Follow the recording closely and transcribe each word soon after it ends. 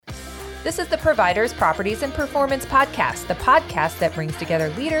This is the Providers, Properties, and Performance Podcast, the podcast that brings together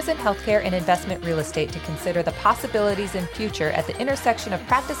leaders in healthcare and investment real estate to consider the possibilities and future at the intersection of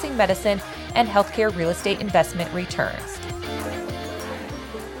practicing medicine and healthcare real estate investment returns.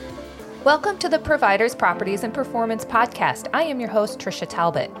 Welcome to the Providers, Properties, and Performance Podcast. I am your host, Trisha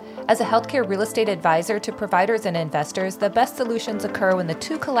Talbot. As a healthcare real estate advisor to providers and investors, the best solutions occur when the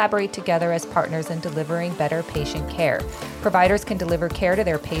two collaborate together as partners in delivering better patient care. Providers can deliver care to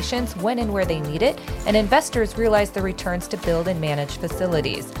their patients when and where they need it, and investors realize the returns to build and manage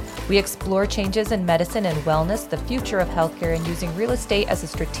facilities. We explore changes in medicine and wellness, the future of healthcare, and using real estate as a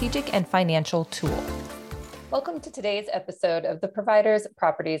strategic and financial tool. Welcome to today's episode of the Providers,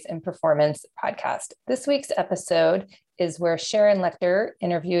 Properties, and Performance Podcast. This week's episode is where Sharon Lechter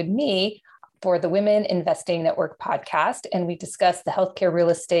interviewed me for the Women Investing Network podcast, and we discussed the healthcare real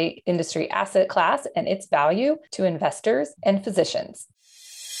estate industry asset class and its value to investors and physicians.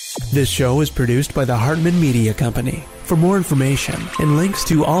 This show is produced by the Hartman Media Company. For more information and links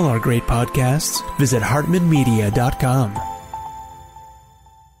to all our great podcasts, visit hartmanmedia.com.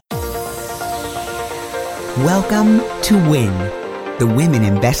 Welcome to WIN, the Women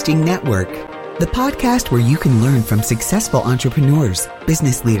Investing Network, the podcast where you can learn from successful entrepreneurs,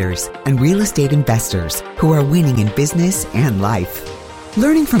 business leaders, and real estate investors who are winning in business and life.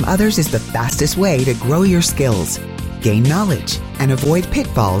 Learning from others is the fastest way to grow your skills, gain knowledge, and avoid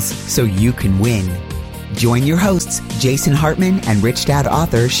pitfalls so you can win. Join your hosts, Jason Hartman and Rich Dad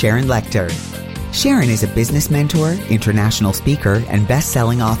author Sharon Lechter. Sharon is a business mentor, international speaker, and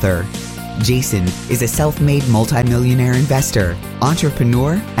best-selling author. Jason is a self-made multimillionaire investor,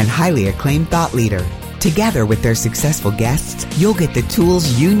 entrepreneur, and highly acclaimed thought leader. Together with their successful guests, you'll get the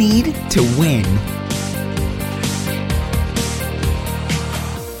tools you need to win.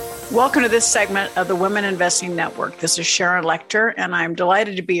 Welcome to this segment of the Women Investing Network. This is Sharon Lechter, and I'm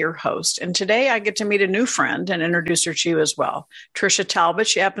delighted to be your host. And today I get to meet a new friend and introduce her to you as well. Trisha Talbot.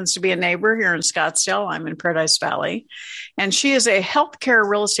 She happens to be a neighbor here in Scottsdale. I'm in Paradise Valley. And she is a healthcare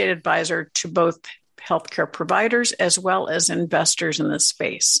real estate advisor to both healthcare providers as well as investors in this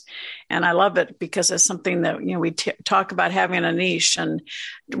space. And I love it because it's something that, we talk about having a niche. And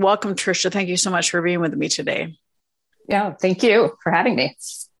welcome, Trisha. Thank you so much for being with me today. Yeah, thank you for having me.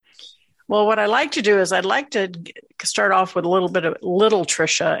 Well, what I like to do is I'd like to start off with a little bit of little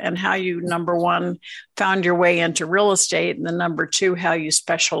Trisha and how you, number one, found your way into real estate, and then number two, how you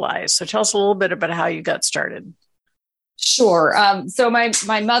specialize. So tell us a little bit about how you got started. Sure. So my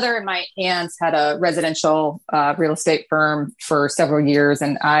mother and my aunts had a residential real estate firm for several years,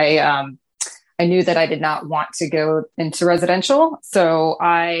 and I knew that I did not want to go into residential. So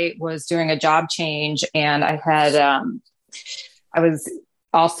I was doing a job change, and I was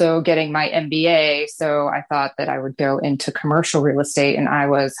also getting my MBA. So I thought that I would go into commercial real estate, and I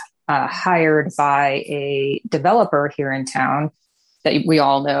was hired by a developer here in town that we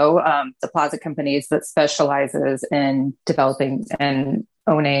all know, the Plaza Companies, that specializes in developing and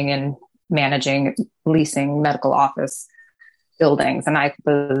owning and managing, leasing medical office buildings. And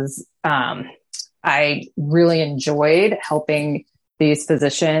I really enjoyed helping these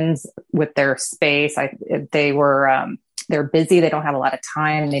physicians with their space. They're busy. They don't have a lot of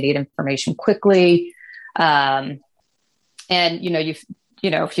time. They need information quickly. And,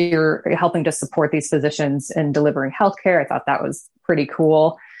 if you're helping to support these physicians in delivering healthcare, I thought that was pretty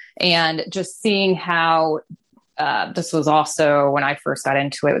cool. And just seeing how this was also when I first got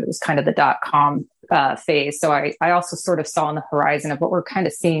into it, it was kind of the .com phase. So I also sort of saw on the horizon of what we're kind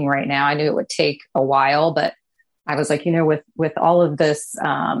of seeing right now. I knew it would take a while, but I was like, with all of this,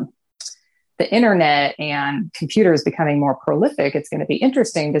 the internet and computers becoming more prolific, it's going to be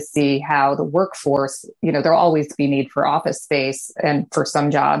interesting to see how the workforce, there'll always be need for office space and for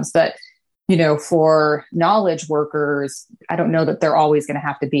some jobs, but, for knowledge workers, I don't know that they're always going to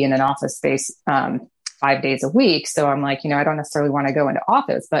have to be in an office space 5 days a week. So I'm like, I don't necessarily want to go into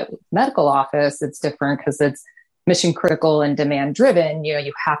office, but medical office, it's different because it's mission critical and demand driven.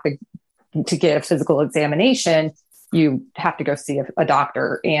 You have to get a physical examination. You have to go see a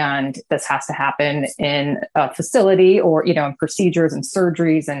doctor, and this has to happen in a facility or, in procedures and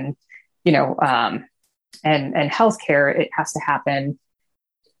surgeries and, and healthcare. It has to happen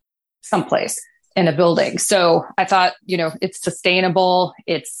someplace in a building. So I thought, it's sustainable.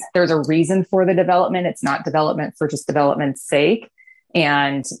 There's a reason for the development. It's not development for just development's sake.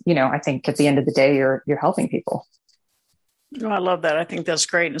 And, I think at the end of the day, you're helping people. Oh, I love that. I think that's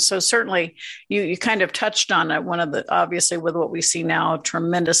great. And so certainly you kind of touched on it. Obviously with what we see now, a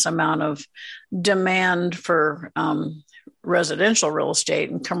tremendous amount of demand for residential real estate,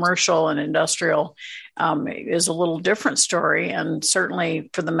 and commercial and industrial is a little different story. And certainly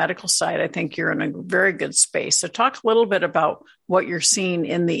for the medical side, I think you're in a very good space. So talk a little bit about what you're seeing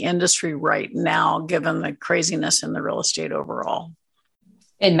in the industry right now, given the craziness in the real estate overall.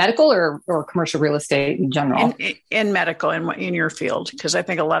 In medical or commercial real estate in general? In medical, in your field, because I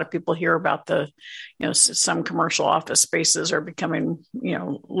think a lot of people hear about some commercial office spaces are becoming,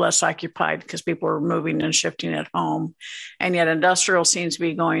 less occupied because people are moving and shifting at home. And yet industrial seems to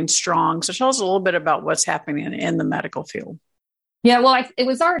be going strong. So tell us a little bit about what's happening in the medical field. Yeah, well, it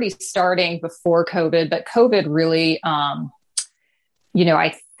was already starting before COVID, but COVID really,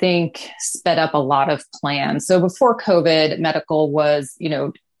 I think sped up a lot of plans. So before COVID, medical was,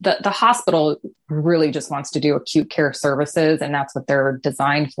 the hospital really just wants to do acute care services, and that's what they're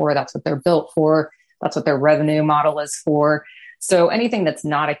designed for. That's what they're built for. That's what their revenue model is for. So anything that's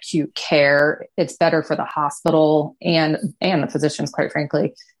not acute care, it's better for the hospital and the physicians, quite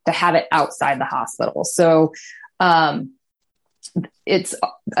frankly, to have it outside the hospital. So it's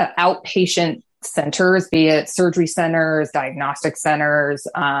outpatient centers, be it surgery centers, diagnostic centers,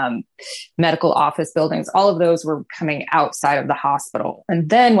 medical office buildings, all of those were coming outside of the hospital. And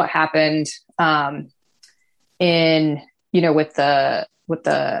then what happened with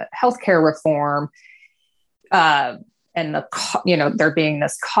the healthcare reform and there being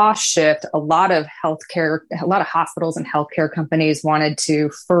this cost shift, a lot of hospitals and healthcare companies wanted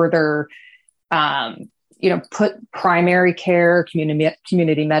to further put primary care,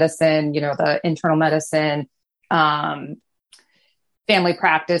 community medicine, the internal medicine, family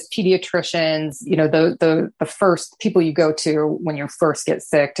practice, pediatricians, the first people you go to when you first get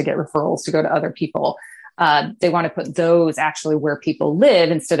sick to get referrals to go to other people. They want to put those actually where people live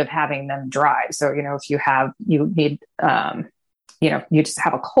instead of having them drive. So, if you just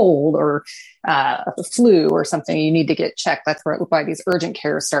have a cold or a flu or something, you need to get checked. That's why these urgent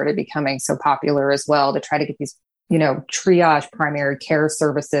cares started becoming so popular as well, to try to get these, triage primary care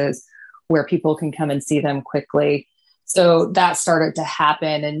services where people can come and see them quickly. So that started to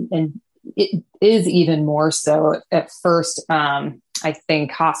happen. And it is even more so at first. I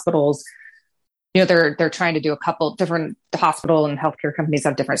think hospitals, they're trying to do a couple different hospital and healthcare companies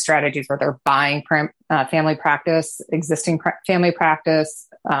have different strategies where they're buying family practice, existing family practice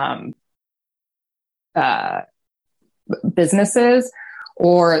businesses,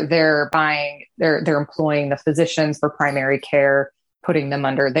 or they're employing the physicians for primary care, putting them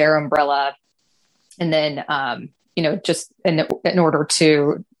under their umbrella. And then, just in order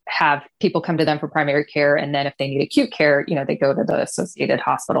to have people come to them for primary care. And then if they need acute care, they go to the associated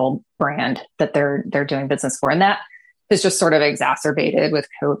hospital brand that they're doing business for. And that is just sort of exacerbated with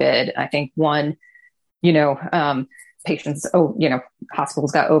COVID. I think patients,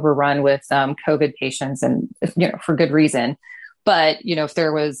 hospitals got overrun with COVID patients and, for good reason. But, if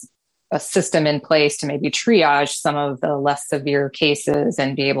there was a system in place to maybe triage some of the less severe cases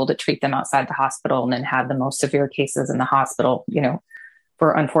and be able to treat them outside the hospital and then have the most severe cases in the hospital,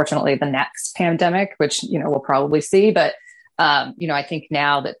 for unfortunately the next pandemic, which, we'll probably see. But, I think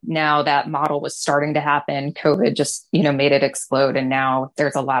now that model was starting to happen, COVID just, made it explode. And now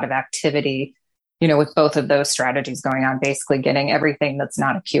there's a lot of activity, with both of those strategies going on, basically getting everything that's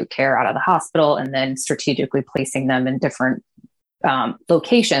not acute care out of the hospital and then strategically placing them in different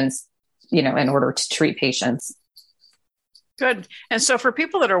locations, in order to treat patients. Good. And so for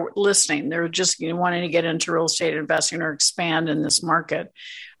people that are listening, they're just wanting to get into real estate investing or expand in this market.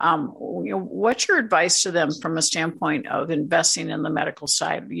 What's your advice to them from a standpoint of investing in the medical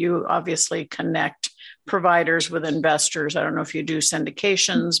side? You obviously connect providers with investors. I don't know if you do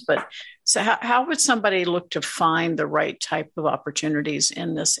syndications, but so how would somebody look to find the right type of opportunities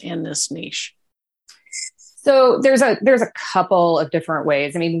in this niche? So there's a couple of different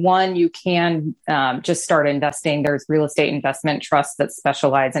ways. I mean, one, you can just start investing. There's real estate investment trusts that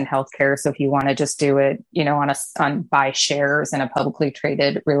specialize in healthcare. So if you want to just do it, on buy shares in a publicly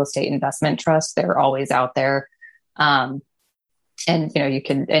traded real estate investment trust, they're always out there. And you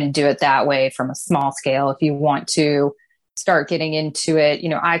can do it that way from a small scale. If you want to start getting into it,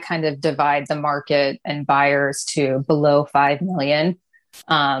 I kind of divide the market and buyers to below 5 million.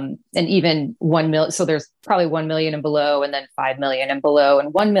 And even 1 million. So there's probably 1 million and below, and then 5 million and below.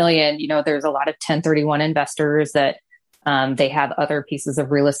 And 1 million, there's a lot of 1031 investors that they have other pieces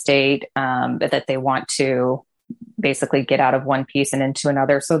of real estate that they want to basically get out of one piece and into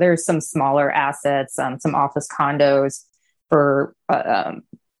another. So there's some smaller assets, some office condos for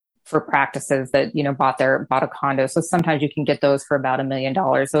practices that, bought a condo. So sometimes you can get those for about $1 million.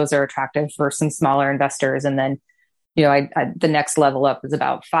 Those are attractive for some smaller investors. And then the next level up is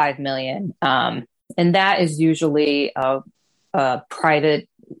about 5 million. And that is usually a private,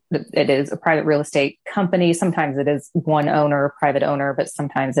 it is a private real estate company. Sometimes it is one owner, private owner, but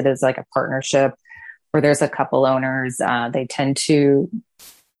sometimes it is like a partnership where there's a couple owners. They tend to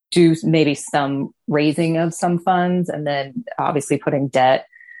do maybe some raising of some funds and then obviously putting debt.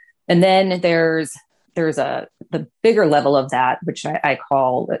 And then there's the bigger level of that, which I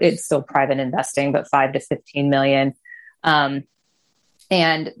call, it's still private investing, but 5 to 15 million. And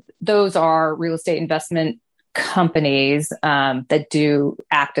those are real estate investment companies that do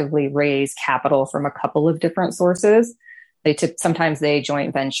actively raise capital from a couple of different sources. Sometimes they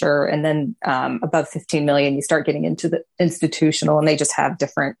joint venture, and then above 15 million, you start getting into the institutional, and they just have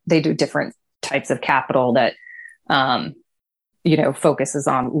they do different types of capital that, focuses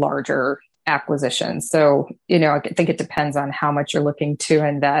on larger acquisitions. So, I think it depends on how much you're looking to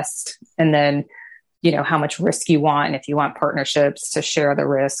invest, and then, how much risk you want, and if you want partnerships to share the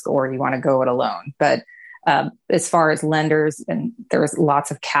risk or you want to go it alone. But as far as lenders, and there's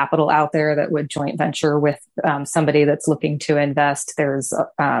lots of capital out there that would joint venture with somebody that's looking to invest. There's,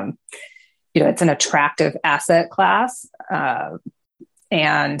 it's an attractive asset class,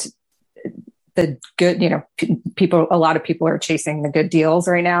 and the good, a lot of people are chasing the good deals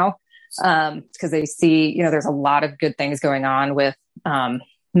right now because they see, there's a lot of good things going on with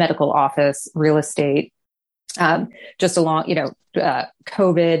medical office, real estate, just along,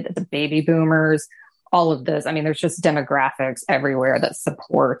 COVID, the baby boomers. All of this. I mean, there's just demographics everywhere that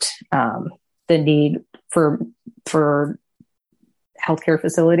support the need for healthcare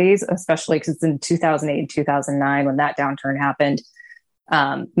facilities, especially because in 2008 and 2009, when that downturn happened,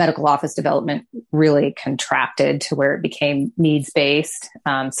 medical office development really contracted to where it became needs-based.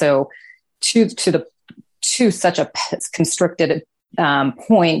 So to such a constricted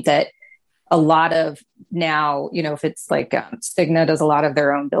point that a lot of now, if it's like Cigna does a lot of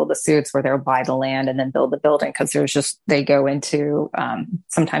their own build-to-suits where they'll buy the land and then build the building because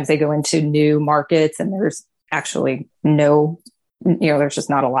sometimes they go into new markets and there's actually there's just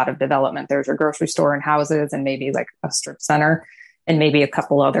not a lot of development. There's your grocery store and houses and maybe like a strip center and maybe a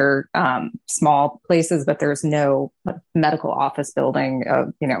couple other small places, but there's no medical office building.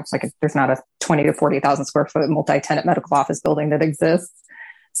 There's not a 20 to 40,000 square foot multi-tenant medical office building that exists.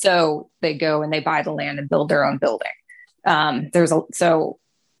 So they go and they buy the land and build their own building. The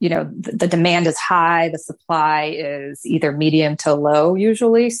demand is high. The supply is either medium to low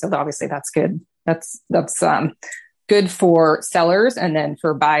usually. So obviously that's good. That's good for sellers. And then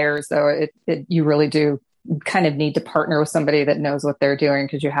for buyers, though, you really do kind of need to partner with somebody that knows what they're doing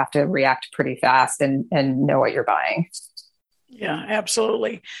because you have to react pretty fast and know what you're buying. Yeah,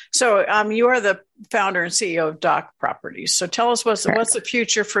 absolutely. So you are the founder and CEO of Dock Properties. So tell us what's the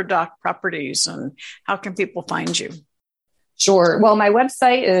future for Dock Properties and how can people find you? Sure. Well, my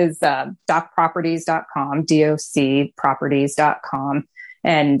website is dockproperties.com, docproperties.com.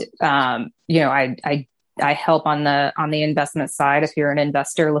 And, I help on the investment side. If you're an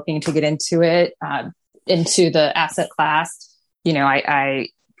investor looking to get into it, into the asset class, I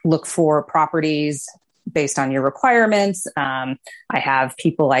look for properties based on your requirements. I have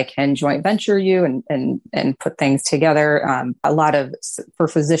people I can joint venture you and put things together. For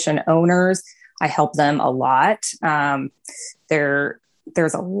physician owners, I help them a lot.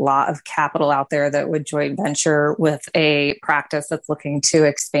 There's a lot of capital out there that would joint venture with a practice that's looking to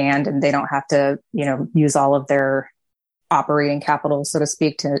expand, and they don't have to, use all of their operating capital, so to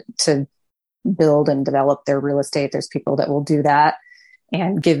speak, to build and develop their real estate. There's people that will do that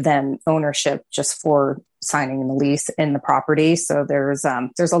and give them ownership just for signing the lease in the property. So there's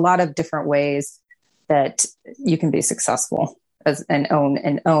a lot of different ways that you can be successful and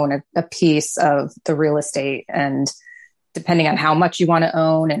own a piece of the real estate. And depending on how much you want to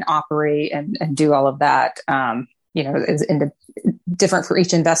own and operate and do all of that, is different for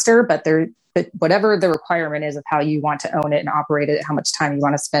each investor, but whatever the requirement is of how you want to own it and operate it, how much time you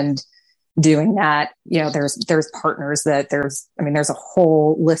want to spend doing that, there's partners there's a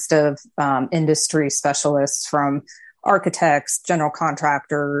whole list of industry specialists, from architects, general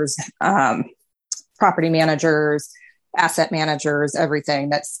contractors, property managers, asset managers, everything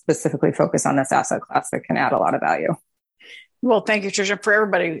that's specifically focused on this asset class that can add a lot of value. Well, thank you, Tricia. For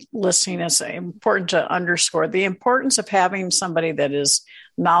everybody listening, it's important to underscore the importance of having somebody that is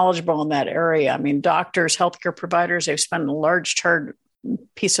knowledgeable in that area. I mean, doctors, healthcare providers, they've spent a large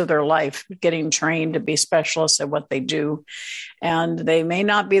piece of their life getting trained to be specialists at what they do. And they may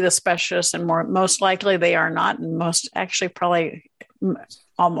not be the specialists, and most likely they are not. And probably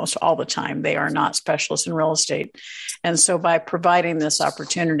almost all the time, they are not specialists in real estate. And so by providing this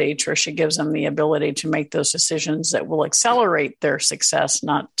opportunity, Tricia gives them the ability to make those decisions that will accelerate their success,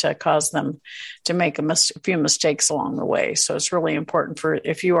 not to cause them to make a few mistakes along the way. So it's really important for,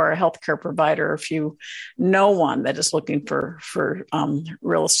 if you are a healthcare provider, if you know one that is looking for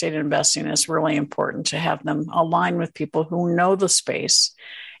real estate investing, it's really important to have them align with people who know the space,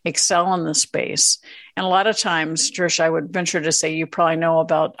 excel in the space. And a lot of times, Trish, I would venture to say you probably know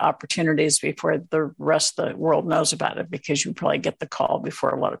about opportunities before the rest of the world knows about it, because you probably get the call before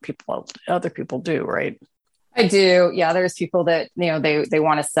a lot of other people do, right? I do. Yeah. There's people that, they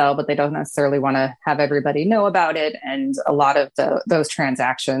want to sell, but they don't necessarily want to have everybody know about it. And a lot of those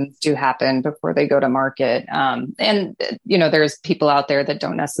transactions do happen before they go to market. And there's people out there that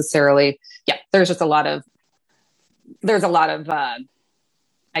don't necessarily, there's just a lot of,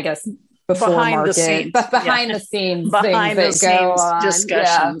 I guess, before behind market, the scenes, but behind the scenes, behind the things that go scenes on.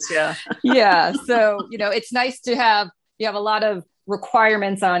 discussions. Yeah. So, it's nice to have a lot of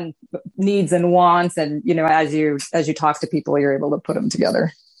requirements on needs and wants. And, as you talk to people, you're able to put them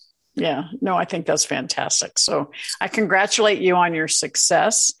together. Yeah, no, I think that's fantastic. So I congratulate you on your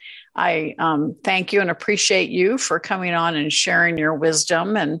success. I thank you and appreciate you for coming on and sharing your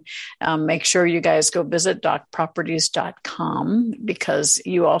wisdom, and make sure you guys go visit docproperties.com, because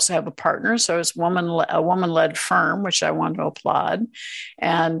you also have a partner. So it's a woman-led firm, which I want to applaud,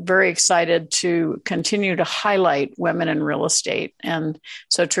 and very excited to continue to highlight women in real estate. And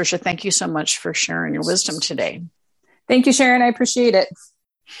so, Tricia, thank you so much for sharing your wisdom today. Thank you, Sharon. I appreciate it.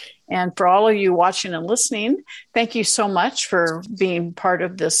 And for all of you watching and listening, thank you so much for being part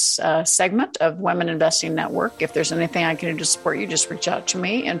of this segment of Women Investing Network. If there's anything I can do to support you, just reach out to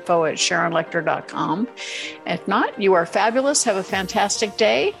me, info@SharonLechter.com. If not, you are fabulous. Have a fantastic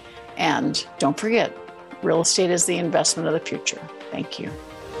day. And don't forget, real estate is the investment of the future. Thank you.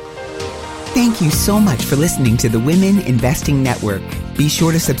 Thank you so much for listening to the Women Investing Network. Be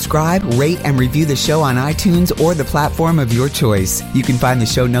sure to subscribe, rate, and review the show on iTunes or the platform of your choice. You can find the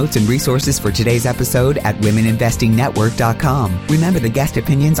show notes and resources for today's episode at womeninvestingnetwork.com. Remember, the guest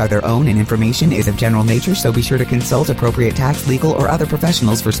opinions are their own and information is of general nature, so be sure to consult appropriate tax, legal, or other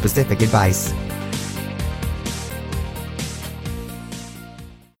professionals for specific advice.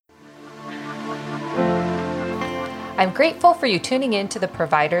 I'm grateful for you tuning in to the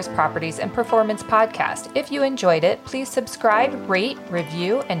Providers, Properties, and Performance podcast. If you enjoyed it, please subscribe, rate,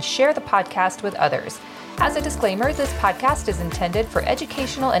 review, and share the podcast with others. As a disclaimer, this podcast is intended for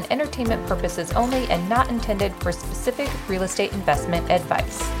educational and entertainment purposes only and not intended for specific real estate investment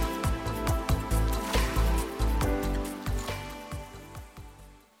advice.